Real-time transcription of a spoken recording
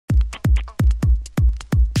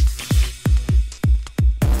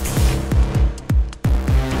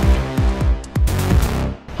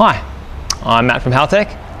Hi, I'm Matt from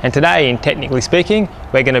Haltech, and today in Technically Speaking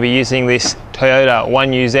we're going to be using this Toyota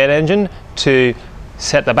 1UZ engine to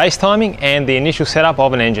set the base timing and the initial setup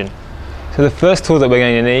of an engine. So the first tool that we're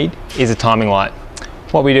going to need is a timing light.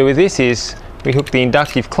 What we do with this is we hook the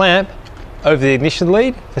inductive clamp over the ignition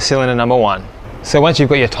lead for cylinder number 1. So once you've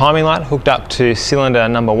got your timing light hooked up to cylinder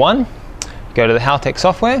number 1, go to the Haltech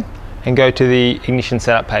software and go to the ignition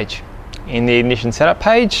setup page. In the ignition setup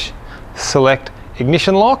page, select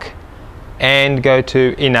ignition lock and go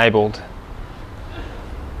to enabled.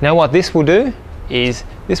 Now what this will do is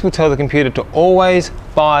this will tell the computer to always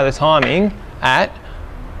fire the timing at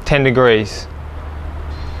 10 degrees.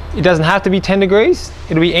 It doesn't have to be 10 degrees,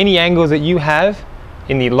 it'll be any angle that you have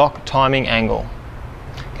in the lock timing angle.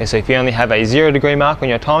 Okay, so if you only have a 0 degree mark on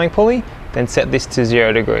your timing pulley, then set this to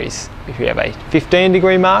 0 degrees. If you have a 15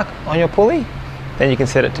 degree mark on your pulley, then you can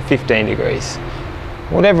set it to 15 degrees.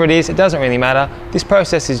 Whatever it is, it doesn't really matter. This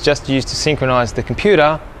process is just used to synchronize the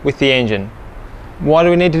computer with the engine. Why do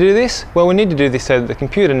we need to do this? Well, we need to do this so that the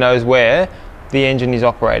computer knows where the engine is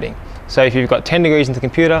operating. So if you've got 10 degrees in the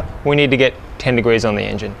computer, we need to get 10 degrees on the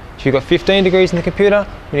engine. If you've got 15 degrees in the computer,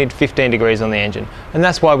 we need 15 degrees on the engine. And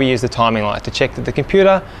that's why we use the timing light, to check that the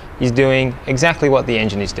computer is doing exactly what the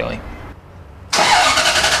engine is doing.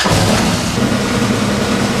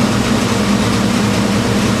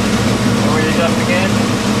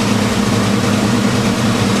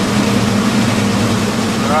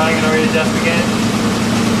 Alright, I'm going to readjust again.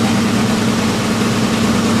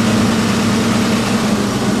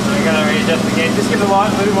 I'm going to readjust again. Just give the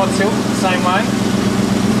light a little more tilt, the same way.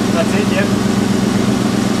 That's it, yep.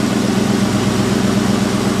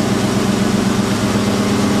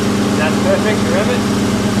 That's perfect, rev it.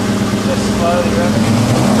 Just slowly rev it.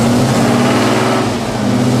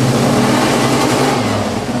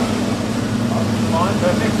 Fine,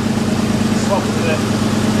 perfect. Swap to the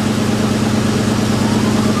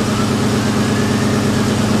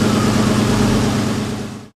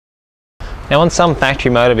Now on some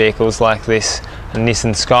factory motor vehicles like this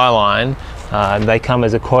Nissan Skyline, they come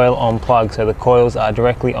as a coil on plug, so the coils are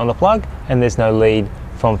directly on the plug and there's no lead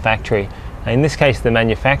from factory. Now in this case the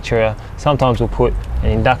manufacturer sometimes will put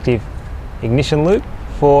an inductive ignition loop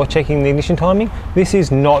for checking the ignition timing. This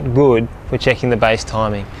is not good for checking the base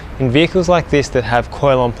timing. In vehicles like this that have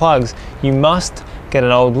coil on plugs, you must get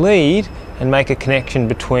an old lead and make a connection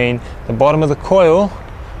between the bottom of the coil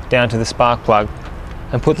down to the spark plug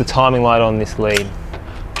and put the timing light on this lead.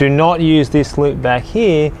 Do not use this loop back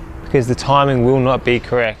here because the timing will not be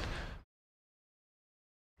correct.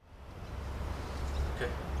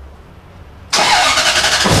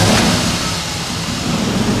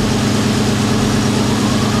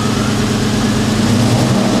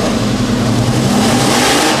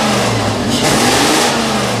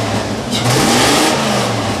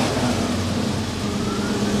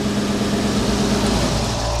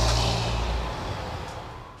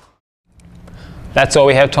 That's all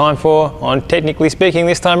we have time for on Technically Speaking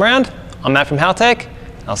this time around. I'm Matt from Haltech.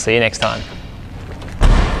 I'll see you next time.